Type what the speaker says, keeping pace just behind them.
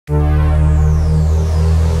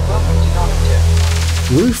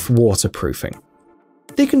Roof waterproofing.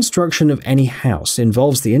 The construction of any house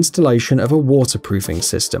involves the installation of a waterproofing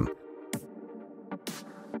system.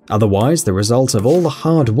 Otherwise, the result of all the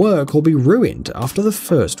hard work will be ruined after the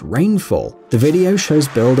first rainfall. The video shows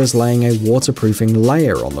builders laying a waterproofing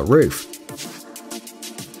layer on the roof.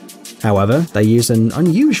 However, they use an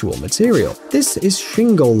unusual material. This is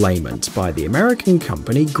shingle layment by the American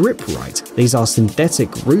company Grip-Rite. These are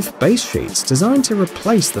synthetic roof base sheets designed to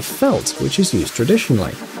replace the felt which is used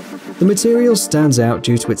traditionally. The material stands out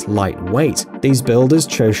due to its light weight. These builders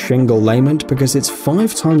chose shingle layment because it's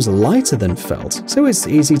 5 times lighter than felt, so it's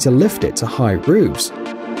easy to lift it to high roofs.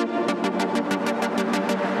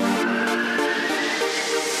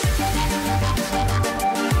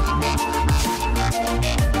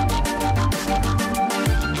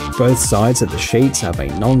 Both sides of the sheets have a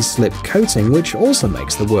non-slip coating which also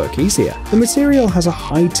makes the work easier. The material has a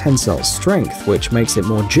high tensile strength which makes it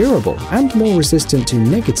more durable and more resistant to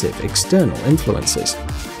negative external influences.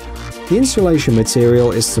 The insulation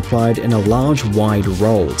material is supplied in a large wide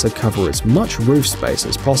roll to cover as much roof space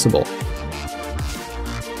as possible.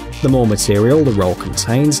 The more material the roll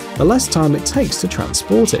contains, the less time it takes to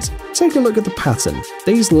transport it. Take a look at the pattern.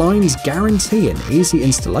 These lines guarantee an easy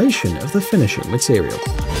installation of the finishing material.